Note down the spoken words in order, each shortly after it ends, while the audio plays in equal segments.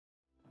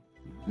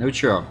Ну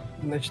чё?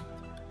 Значит,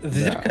 Да.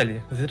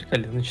 Зазеркалье,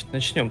 значит,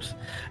 начнем.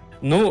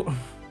 Ну,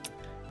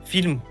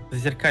 фильм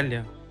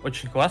 «Зазеркалье»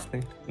 очень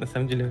классный, на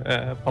самом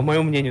деле. По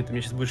моему мнению, ты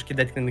мне сейчас будешь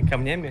кидать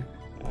камнями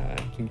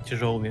какими-то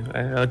тяжелыми.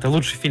 Это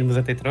лучший фильм из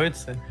этой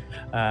троицы.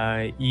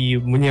 И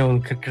мне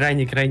он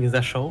крайне-крайне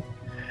зашел.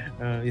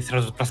 И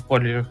сразу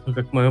проспойлерю,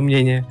 как мое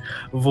мнение.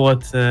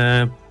 Вот.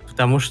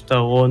 Потому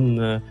что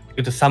он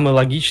какой-то самый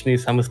логичный,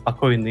 самый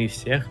спокойный из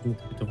всех,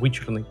 какой-то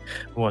вычурный.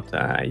 Вот.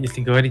 А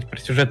если говорить про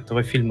сюжет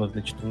этого фильма,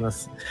 значит, у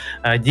нас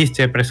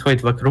действие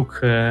происходит вокруг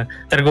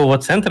торгового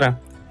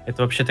центра.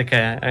 Это вообще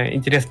такая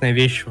интересная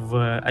вещь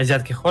в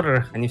азиатских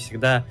хоррорах. Они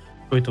всегда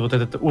какой-то вот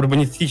этот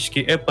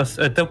урбанистический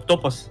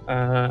топос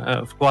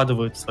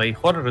вкладывают в свои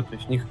хорроры. То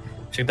есть у них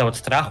всегда вот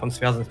страх, он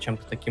связан с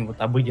чем-то таким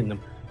вот обыденным.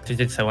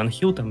 Здесь Silent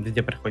Hill, там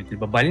везде проходит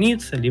либо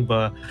больница,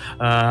 либо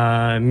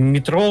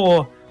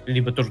метро,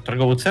 либо тоже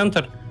торговый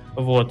центр.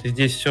 Вот. И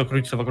здесь все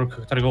крутится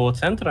вокруг торгового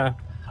центра.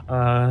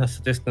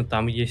 Соответственно,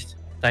 там есть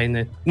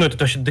тайны. Ну, это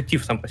точно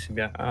детектив сам по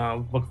себе,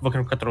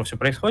 вокруг которого все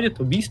происходит.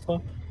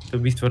 Убийство. Это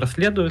убийство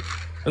расследуют.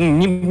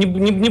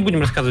 Не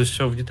будем рассказывать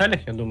все в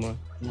деталях, я думаю.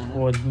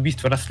 Вот.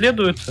 Убийство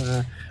расследуют.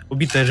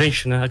 Убитая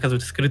женщина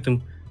оказывается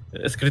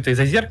скрытой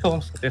за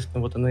зеркалом.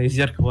 Соответственно, вот она из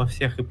зеркала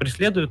всех и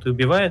преследует, и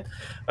убивает.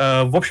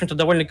 В общем-то,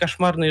 довольно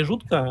кошмарно и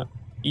жутко.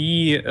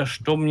 И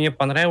что мне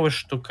понравилось,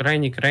 что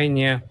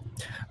крайне-крайне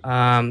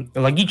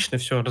логично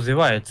все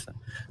развивается.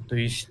 То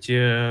есть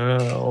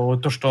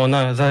то, что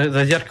она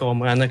за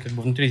зеркалом, и она как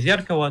бы внутри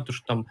зеркала, то,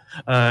 что там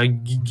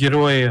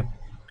герои,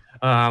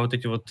 вот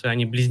эти вот,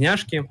 они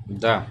близняшки.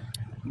 Да.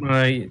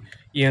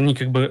 И они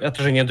как бы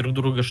отражение друг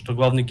друга, что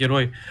главный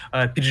герой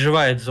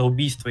переживает за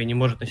убийство и не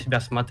может на себя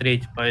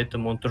смотреть,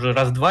 поэтому он тоже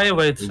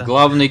раздваивается.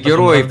 Главный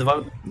герой,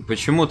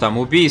 почему там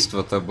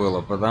убийство-то было?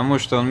 Потому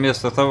что он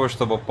вместо того,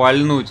 чтобы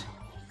пальнуть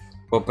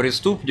по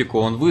преступнику,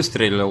 он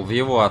выстрелил в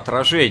его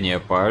отражение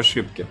по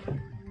ошибке.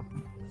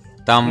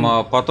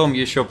 Там потом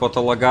еще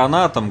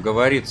патологоанатом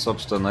говорит,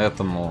 собственно,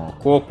 этому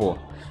копу,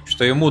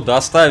 что ему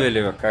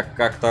доставили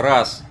как-то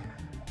раз,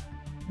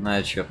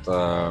 значит,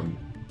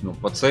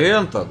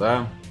 пациента,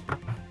 да,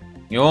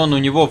 и он у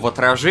него в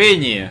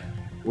отражении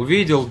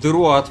увидел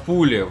дыру от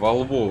пули во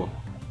лбу,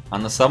 а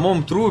на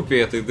самом трупе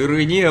этой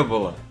дыры не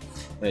было.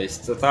 То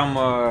есть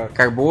там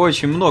как бы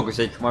очень много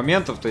всяких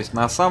моментов. То есть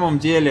на самом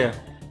деле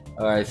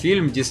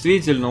фильм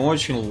действительно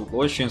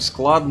очень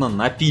складно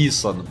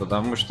написан,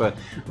 потому что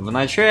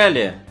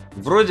вначале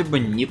вроде бы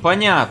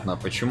непонятно,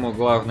 почему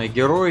главный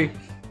герой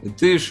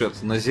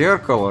дышит на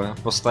зеркало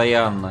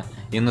постоянно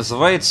и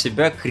называет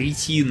себя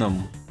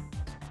кретином.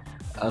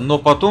 Но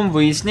потом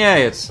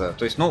выясняется,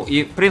 то есть, ну,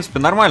 и в принципе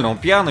нормально, он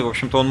пьяный, в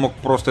общем-то он мог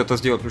просто это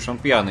сделать, потому что он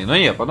пьяный. Но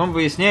нет, потом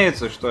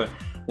выясняется, что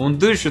он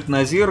дышит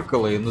на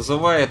зеркало и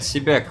называет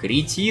себя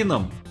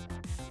кретином,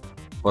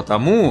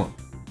 потому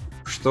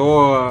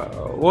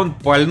что он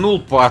пальнул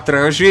по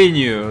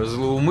отражению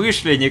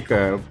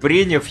злоумышленника,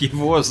 приняв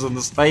его за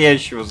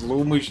настоящего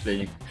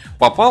злоумышленника.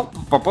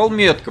 Попал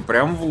метко,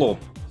 прям в лоб.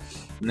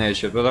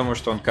 Значит, потому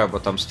что он как бы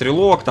там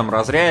стрелок, там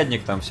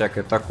разрядник, там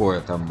всякое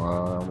такое, там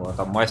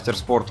мастер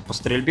спорта по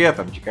стрельбе,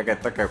 там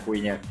какая-то такая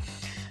хуйня.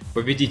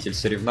 Победитель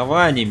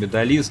соревнований,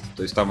 медалист,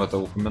 то есть там это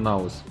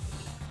упоминалось.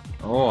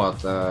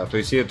 Вот, то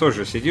есть и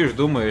тоже сидишь,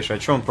 думаешь, а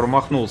чё он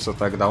промахнулся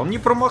тогда? Он не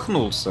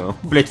промахнулся, он,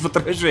 блядь, в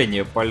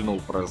отражение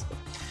пальнул просто.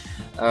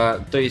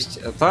 То есть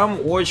там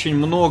очень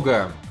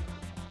много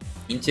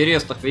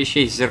интересных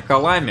вещей с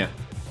зеркалами,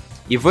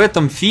 и в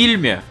этом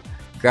фильме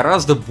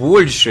гораздо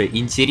больше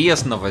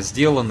интересного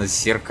сделано с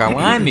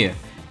зеркалами,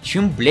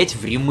 чем, блять,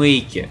 в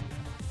ремейке.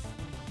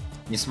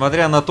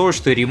 Несмотря на то,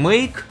 что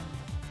ремейк,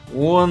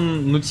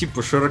 он, ну,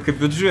 типа,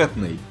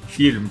 широкобюджетный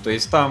фильм. То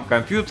есть там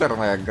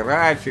компьютерная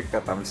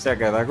графика, там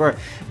всякое такое.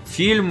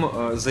 Фильм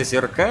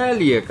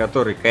 «Зазеркалье»,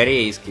 который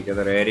корейский,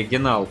 который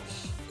оригинал,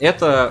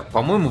 это,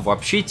 по-моему,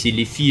 вообще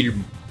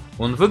телефильм.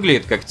 Он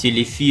выглядит как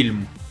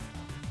телефильм.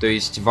 То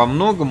есть во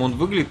многом он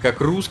выглядит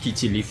как русский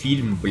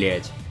телефильм,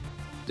 блять.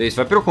 То есть,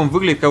 во-первых, он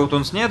выглядит, как будто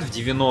он снят в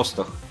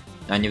 90-х,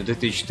 а не в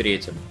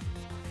 2003-м.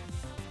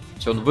 То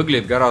есть он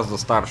выглядит гораздо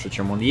старше,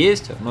 чем он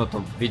есть. Ну,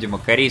 это, видимо,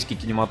 корейский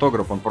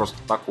кинематограф, он просто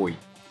такой.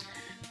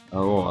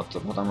 Вот.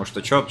 Потому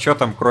что что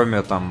там,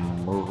 кроме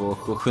там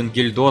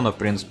Хангельдона, в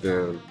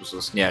принципе,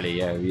 сняли,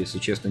 я, если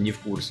честно, не в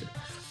курсе.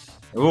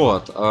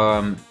 Вот.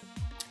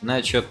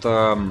 Значит,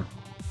 да,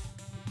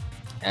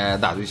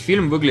 то есть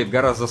фильм выглядит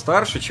гораздо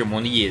старше, чем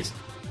он есть.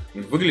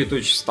 Он выглядит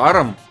очень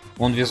старым.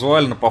 Он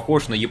визуально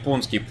похож на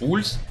японский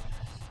пульс,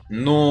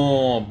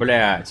 но,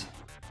 блядь,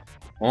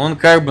 он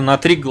как бы на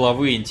 3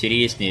 головы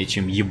интереснее,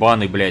 чем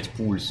ебаный, блядь,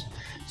 пульс.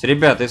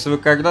 Ребята, если вы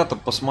когда-то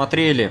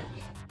посмотрели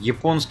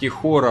японские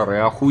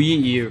хорроры,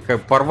 и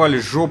как порвали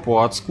жопу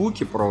от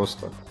скуки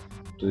просто,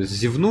 то есть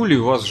зевнули и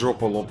у вас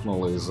жопа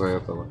лопнула из-за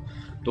этого,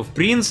 то, в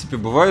принципе,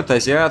 бывают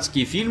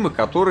азиатские фильмы,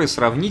 которые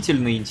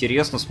сравнительно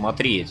интересно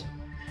смотреть.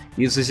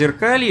 И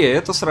 «Зазеркалье» —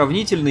 это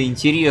сравнительно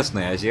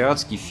интересный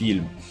азиатский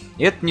фильм.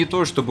 Это не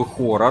то чтобы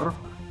хоррор,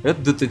 это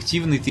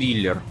детективный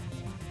триллер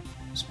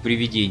с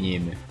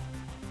привидениями.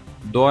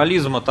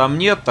 дуализма там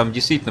нет, там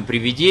действительно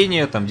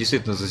привидение, там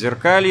действительно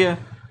зазеркалье,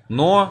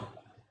 но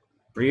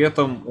при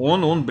этом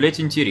он, блядь,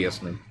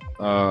 интересный.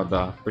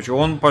 Да, почему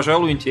он,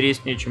 пожалуй,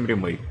 интереснее, чем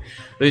ремейк.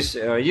 То есть,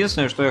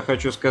 единственное, что я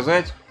хочу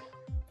сказать,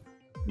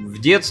 в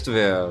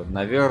детстве,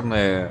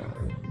 наверное,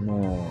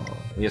 ну,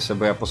 если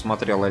бы я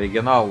посмотрел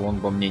оригинал, он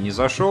бы мне не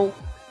зашел.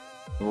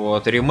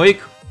 Вот,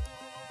 ремейк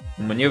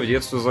мне в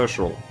детстве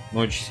зашел, ну,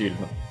 очень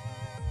сильно.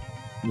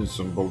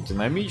 Он был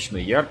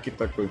динамичный, яркий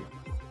такой.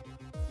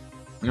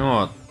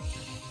 Вот.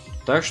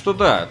 Так что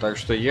да, так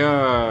что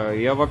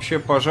я вообще,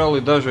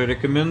 пожалуй, даже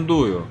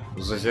рекомендую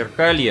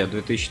 «Зазеркалье»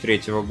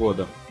 2003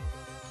 года.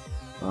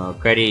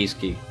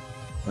 Корейский.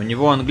 У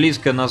него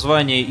английское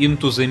название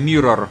Into the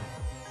Mirror.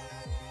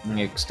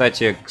 И,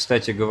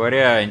 кстати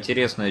говоря,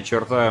 интересная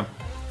черта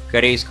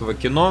корейского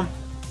кино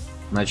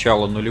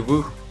начала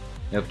нулевых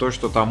 — это то,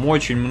 что там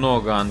очень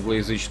много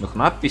англоязычных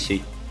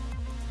надписей.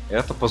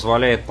 Это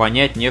позволяет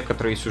понять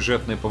некоторые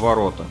сюжетные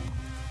повороты.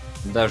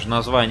 Даже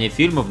название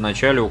фильма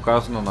вначале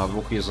указано на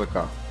 2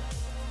 языках.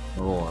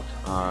 Вот.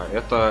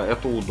 Это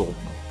удобно.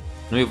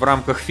 Ну и в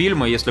рамках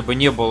фильма, если бы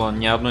не было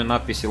ни одной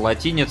надписи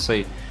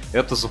латиницей,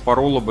 это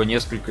запороло бы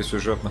несколько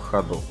сюжетных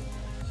ходов.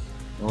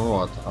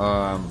 Вот.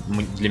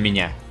 Для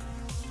меня.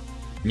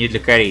 Не для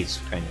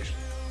корейцев, конечно.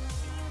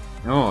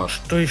 Вот.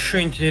 Что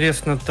еще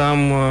интересно,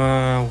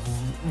 там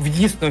в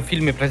единственном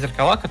фильме про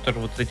зеркала, который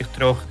вот из этих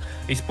 3,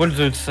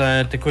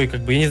 используется такой,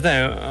 как бы, я не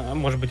знаю,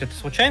 может быть, это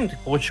случайно так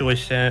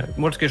получилось,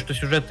 можно сказать, что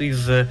сюжет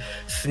из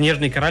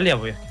 «Снежной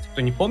королевы». Если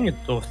кто не помнит,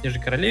 то в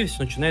 «Снежной королеве»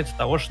 все начинается с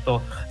того,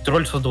 что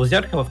тролль создал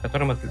зеркало, в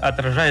котором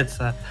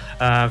отражается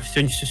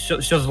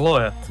все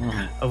злое.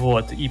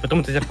 Вот. И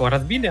потом это зеркало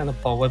разбили, оно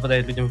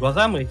попадает людям в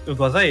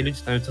глаза, и люди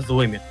становятся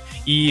злыми.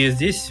 И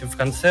здесь в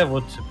конце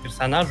вот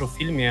персонажу в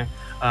фильме,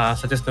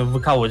 соответственно,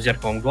 выкалывают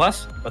зеркалом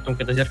глаз. Потом,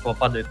 когда зеркало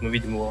падает, мы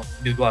видим его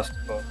без глаз,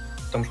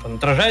 потому что он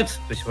отражается,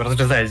 то есть его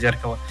разрезает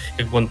зеркало,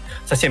 как бы он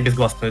совсем без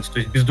глаз становится, то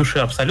есть без души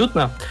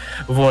абсолютно.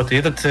 Вот, и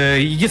этот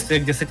единственное,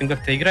 где с этим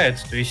как-то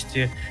играется, то есть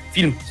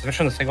фильм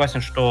совершенно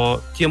согласен,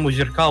 что тему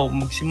зеркал по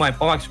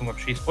максимуму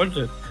вообще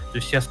использует, то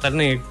есть все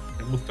остальные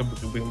как будто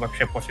бы им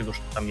вообще пофигу,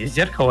 что там есть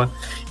зеркало,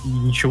 и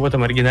ничего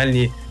там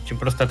оригинальнее, чем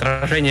просто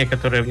отражение,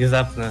 которое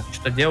внезапно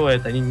что-то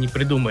делает, они не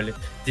придумали.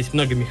 Здесь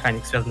много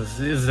механик связано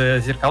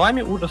с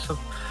зеркалами ужасов.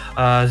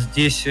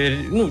 Здесь,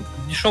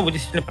 дешевый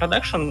действительно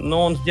продакшн,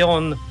 но он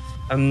сделан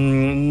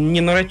не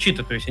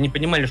нарочито, то есть они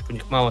понимали, что у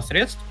них мало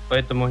средств,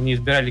 поэтому они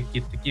избирали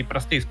какие-то такие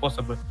простые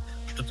способы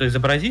что-то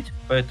изобразить,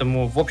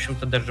 поэтому, в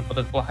общем-то, даже вот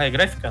эта плохая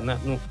графика, она,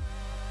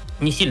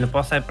 не сильно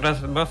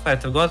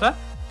бросается в глаза.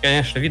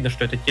 Конечно, видно,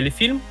 что это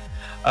телефильм,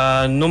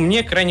 но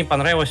мне крайне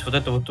понравилась вот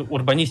эта вот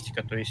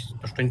урбанистика, то есть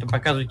то, что они там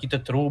показывают какие-то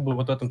трубы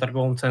вот в этом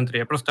торговом центре.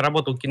 Я просто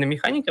работал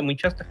киномехаником и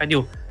часто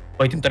ходил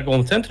по этим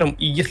торговым центрам,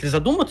 и если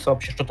задуматься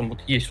вообще, что там вот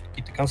есть, вот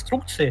какие-то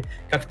конструкции,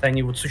 как-то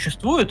они вот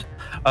существуют,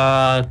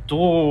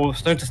 то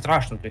становится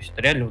страшно. То есть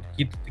это реально вот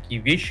какие-то такие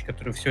вещи,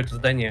 которые все это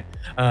здание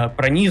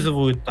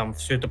пронизывают, там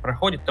все это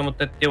проходит, там вот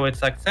это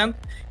делается акцент,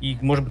 и,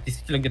 может быть,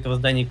 действительно где-то в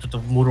здании кто-то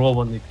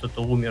вмурованный,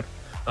 кто-то умер.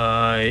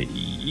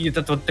 И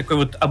этот вот такой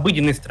вот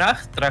обыденный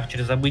страх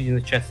через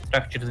обыденную часть,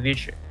 страх через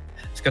вещи,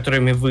 с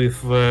которыми вы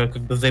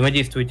как бы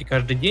взаимодействуете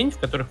каждый день, в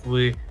которых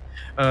вы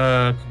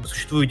как бы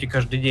существуете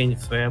каждый день в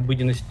своей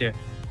обыденности,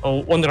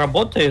 он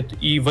работает,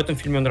 и в этом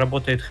фильме он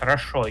работает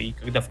хорошо. И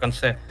когда в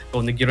конце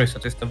главный герой,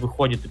 соответственно,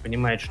 выходит и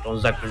понимает, что он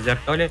запер в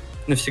зеркале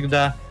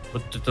навсегда,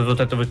 вот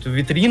это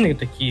витрины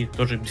такие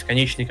тоже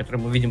бесконечные,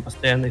 которые мы видим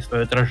постоянно и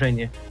свое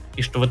отражение,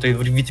 и что в этой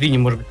витрине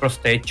может быть просто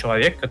стоять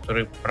человек,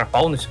 который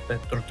пропал навсегда,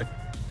 это тоже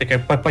такая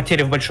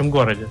потеря в большом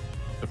городе.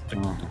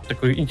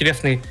 Такой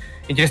интересный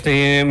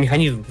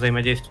механизм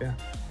взаимодействия.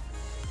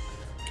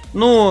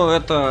 Ну,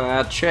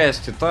 это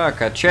отчасти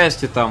так,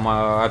 отчасти там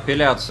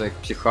апелляция к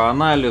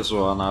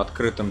психоанализу, она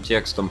открытым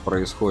текстом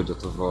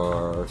происходит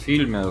в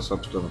фильме,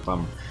 собственно,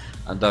 там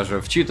даже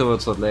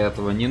вчитываться для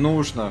этого не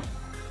нужно.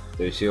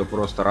 То есть ее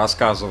просто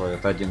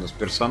рассказывает один из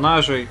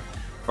персонажей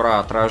про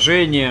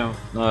отражение.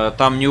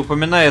 Там не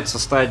упоминается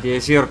стадия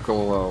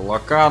зеркала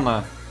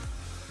Лакана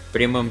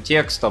прямым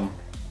текстом,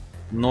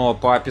 но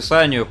по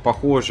описанию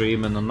похоже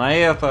именно на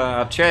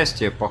это,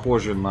 отчасти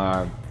похоже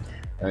на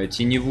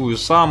теневую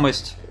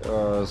самость,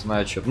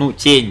 значит,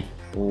 тень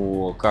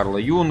у Карла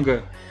Юнга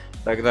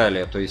и так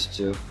далее. То есть,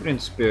 в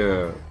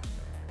принципе,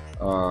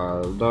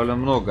 довольно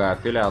много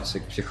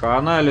апелляций к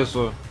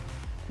психоанализу.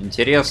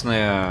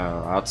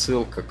 Интересная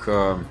отсылка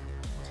к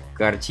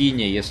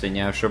картине, если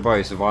не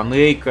ошибаюсь, Ван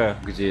Эйка,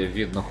 где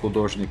видно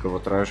художника в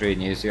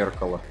отражении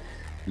зеркала.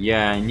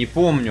 Я не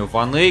помню,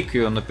 Ван Эйк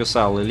ее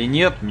написал или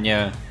нет,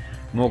 мне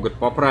могут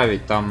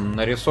поправить. Там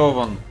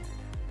нарисован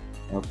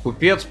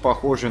купец,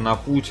 похожий на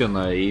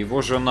Путина, и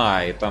его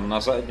жена, и там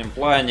на заднем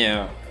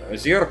плане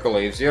зеркало,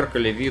 и в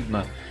зеркале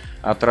видно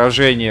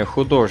отражение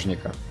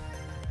художника,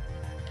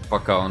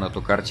 пока он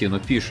эту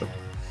картину пишет.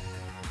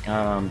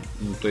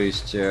 То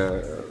есть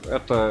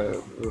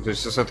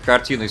с этой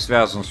картиной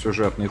связан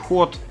сюжетный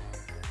ход.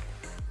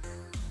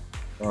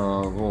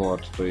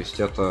 Вот, то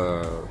есть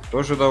это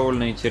тоже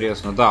довольно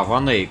интересно. Да,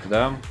 Ван Эйк,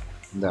 да.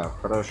 Да,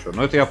 хорошо.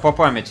 Но это я по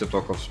памяти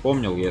только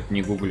вспомнил, я это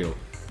не гуглил.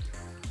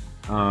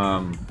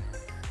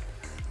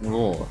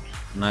 Вот.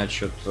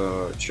 Значит,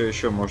 что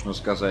еще можно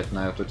сказать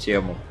на эту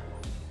тему?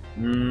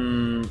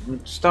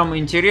 Там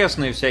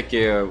интересные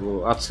всякие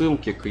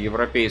отсылки к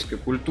европейской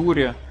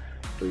культуре.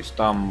 То есть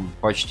там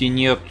почти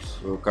нет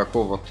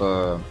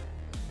какого-то,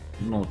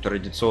 ну,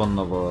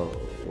 традиционного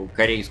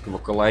корейского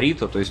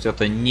колорита. То есть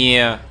это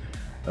не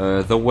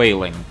The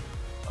Wailing.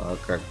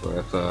 Как бы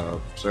это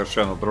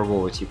совершенно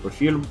другого типа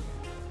фильм.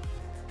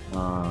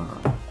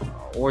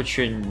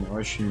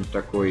 Очень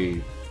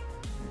такой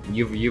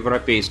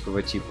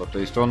европейского типа. То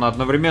есть он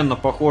одновременно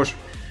похож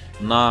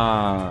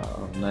на,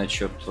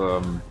 значит,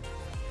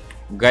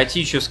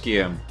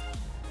 готические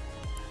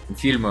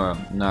фильмы,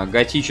 на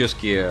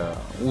готические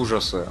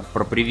ужасы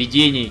про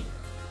привидений,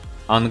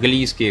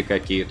 английские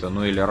какие-то,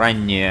 ну или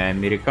ранние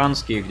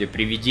американские, где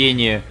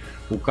привидение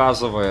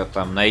указывает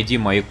там: найди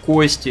мои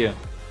кости,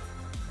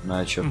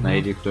 значит,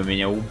 найди, кто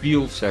меня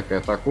убил, всякое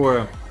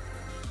такое,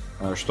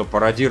 что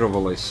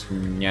пародировалось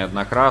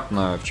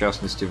неоднократно, в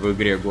частности в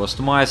игре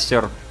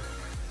Ghostmaster.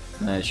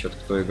 Значит,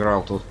 кто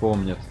играл, тот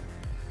помнит.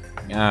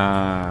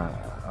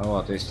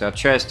 Вот, то есть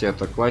отчасти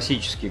это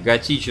классический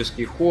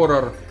готический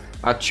хоррор,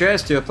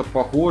 отчасти это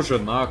похоже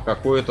на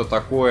какое-то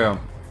такое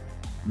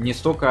не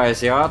столько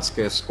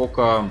азиатское,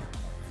 сколько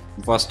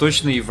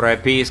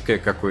восточноевропейское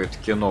какое-то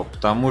кино,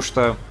 потому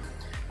что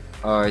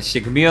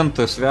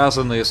сегменты,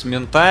 связанные с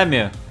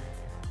ментами,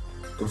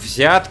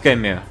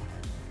 взятками,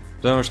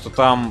 потому что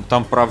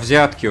там про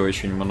взятки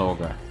очень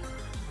много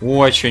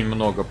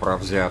про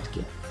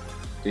взятки.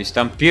 То есть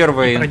там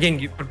первые...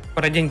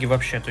 Про деньги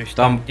вообще, то есть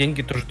там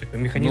деньги тоже такой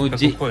механизм,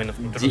 как у коинов,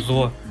 которые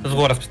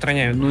зло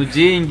распространяют. Ну,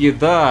 деньги,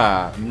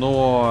 да,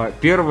 но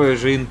первая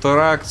же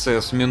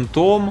интеракция с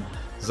ментом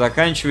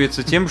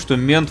заканчивается тем, что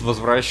мент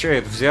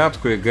возвращает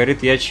взятку и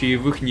говорит: я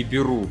чаевых не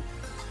беру.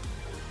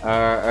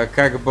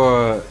 Как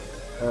бы...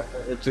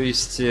 То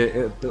есть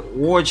это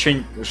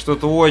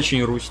что-то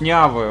очень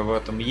руснявое в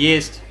этом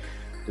есть.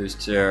 То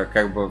есть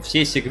как бы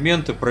все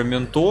сегменты про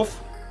ментов,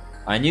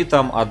 они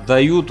там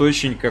отдают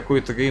очень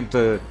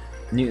каким-то,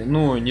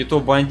 не то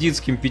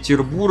бандитским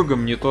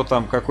Петербургом, не то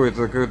там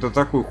какой-то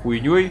такой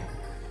хуйней,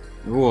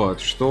 вот,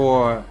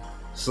 что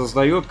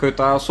создает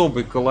какой-то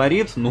особый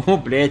колорит, но,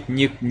 блядь,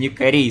 не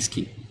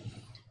корейский.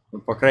 Ну,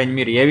 по крайней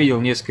мере, я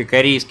видел несколько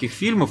корейских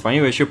фильмов,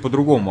 они вообще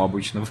по-другому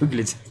обычно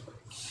выглядят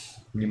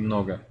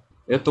немного.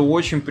 Это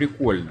очень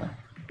прикольно.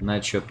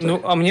 Значит...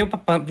 Ну, а мне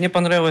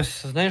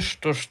понравилось, знаешь,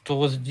 что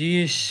вот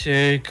здесь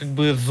как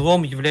бы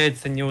злом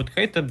является не вот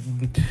какая-то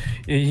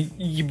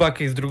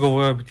ебака из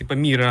другого типа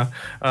мира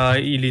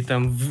или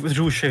там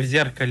живущая в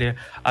зеркале,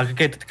 а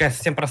какая-то такая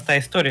совсем простая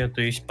история.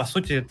 То есть, по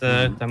сути,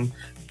 это там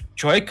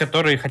человек,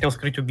 который хотел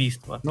скрыть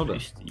убийство. Ну да.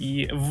 Есть,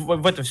 и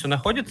в этом все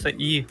находится,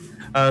 и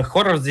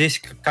хоррор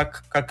здесь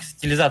как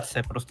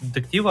стилизация просто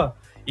детектива,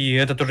 и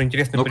это тоже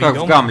интересный прием. Ну,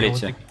 как в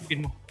Гамлете.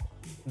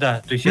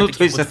 Да, то есть, ну,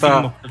 то есть вот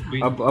это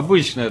фильмов,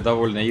 обычное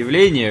довольно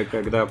явление,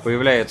 когда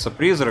появляется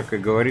призрак и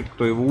говорит,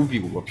 кто его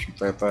убил. В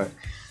общем-то, это...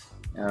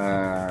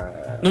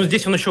 Ну,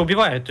 здесь он еще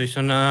убивает. То есть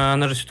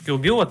она же все-таки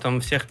убила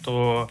там всех,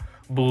 кто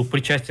был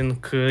причастен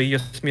к ее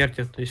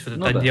смерти. То есть вот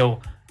этот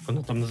отдел, как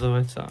он там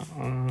называется.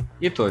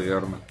 И то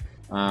верно.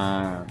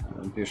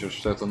 Пишет,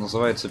 что это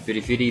называется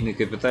периферийный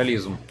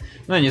капитализм.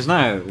 Ну, я не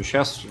знаю,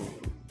 сейчас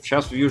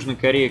в Южной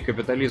Корее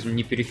капитализм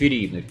не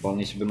периферийный,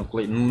 вполне себе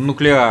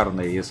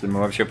нуклеарный, если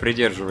мы вообще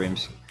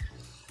придерживаемся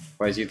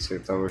позиции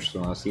того, что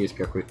у нас есть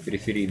какой-то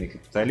периферийный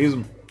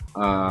капитализм.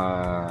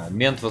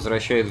 Мент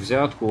возвращает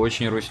взятку,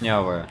 очень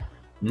руснявая.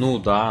 Ну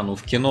да,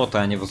 в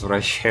кино-то они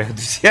возвращают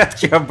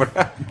взятки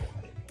обратно.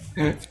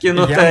 В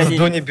кино-то они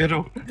не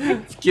беру.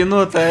 В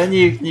кино-то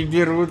они их не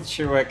берут,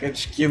 чувак, это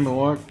ж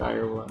кино,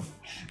 как бы.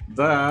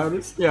 Да,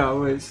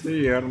 руснявое, все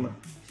верно.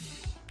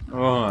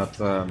 Вот.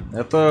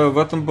 Это в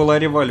этом была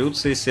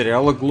революция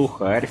сериала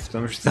 «Глухарь»,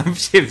 потому что там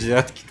все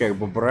взятки как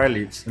бы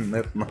брали и всем на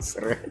это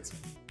насрать.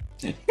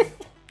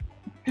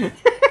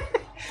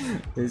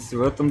 То есть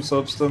в этом,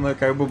 собственно,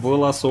 как бы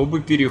был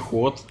особый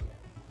переход,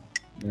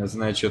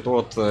 значит,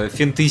 от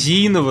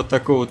фэнтезийного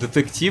такого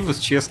детектива с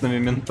честными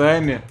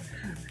ментами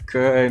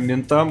к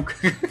ментам,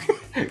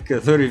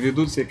 которые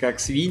ведут себя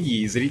как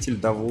свиньи, и зритель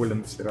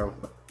доволен все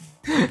равно.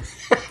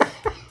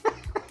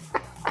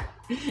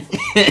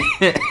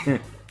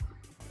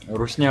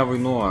 Руснявый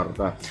нуар,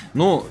 да.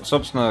 Ну,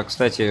 собственно,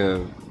 кстати,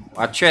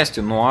 отчасти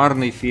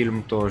нуарный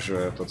фильм тоже,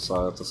 это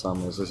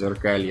самое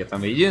 «Зазеркалье».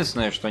 Там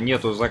единственное, что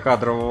нету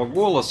закадрового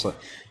голоса,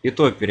 и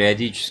то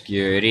периодически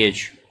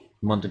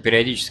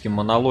периодически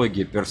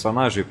монологи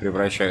персонажей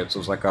превращаются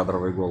в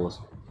закадровый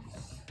голос.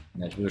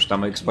 Значит, потому что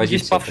там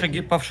экспозиция.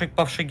 Есть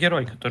павший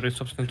герой, который,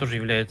 собственно, тоже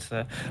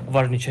является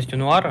важной частью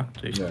нуара,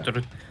 то есть,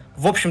 который,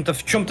 в общем-то,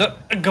 в чем-то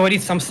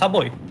говорит сам с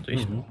собой. То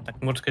есть,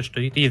 так можно сказать,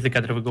 что это и есть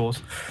закадровый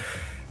голос.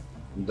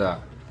 Да.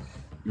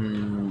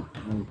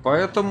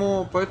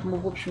 Поэтому,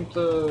 в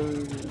общем-то,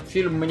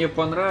 фильм мне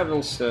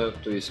понравился.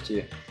 То есть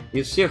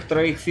из всех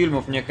троих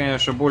фильмов мне,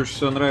 конечно, больше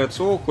всего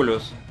нравится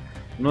 «Окулюс»,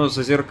 но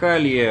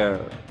Зазеркалье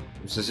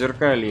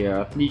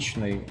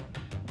отличный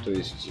То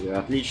есть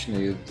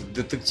отличный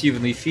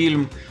детективный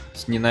фильм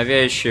с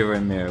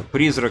ненавязчивыми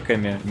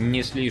призраками,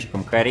 не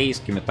слишком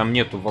корейскими. Там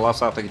нету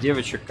волосатых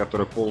девочек,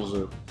 которые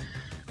ползают,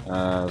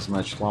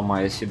 значит,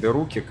 ломая себе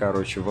руки,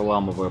 короче,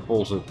 выламывая,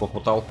 ползают по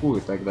потолку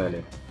и так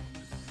далее.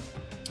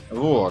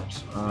 Вот.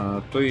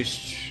 То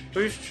есть,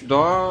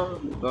 да,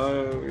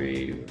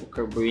 и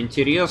как бы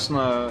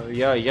интересно.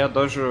 Я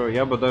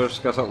бы даже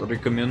сказал,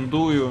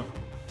 рекомендую.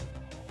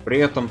 При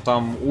этом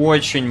там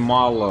очень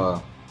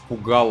мало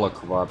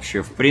пугалок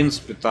вообще. В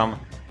принципе, там,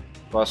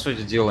 по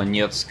сути дела,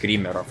 нет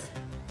скримеров.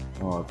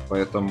 Вот,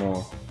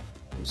 поэтому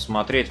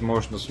смотреть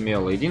можно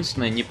смело.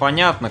 Единственное,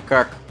 непонятно,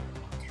 как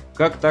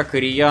та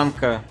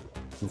кореянка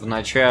в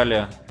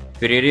начале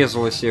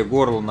перерезала себе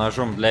горло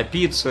ножом для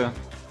пиццы.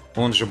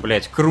 Он же,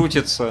 блядь,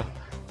 крутится.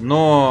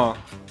 Но,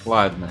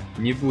 ладно,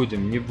 не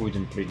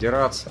будем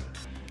придираться.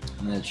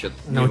 Значит,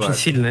 она очень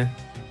сильная.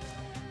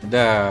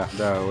 Да,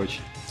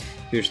 очень.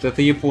 Пишет,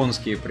 это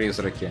японские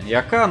призраки.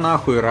 Яка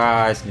нахуй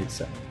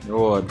разница?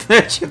 Вот,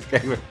 значит,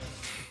 как бы...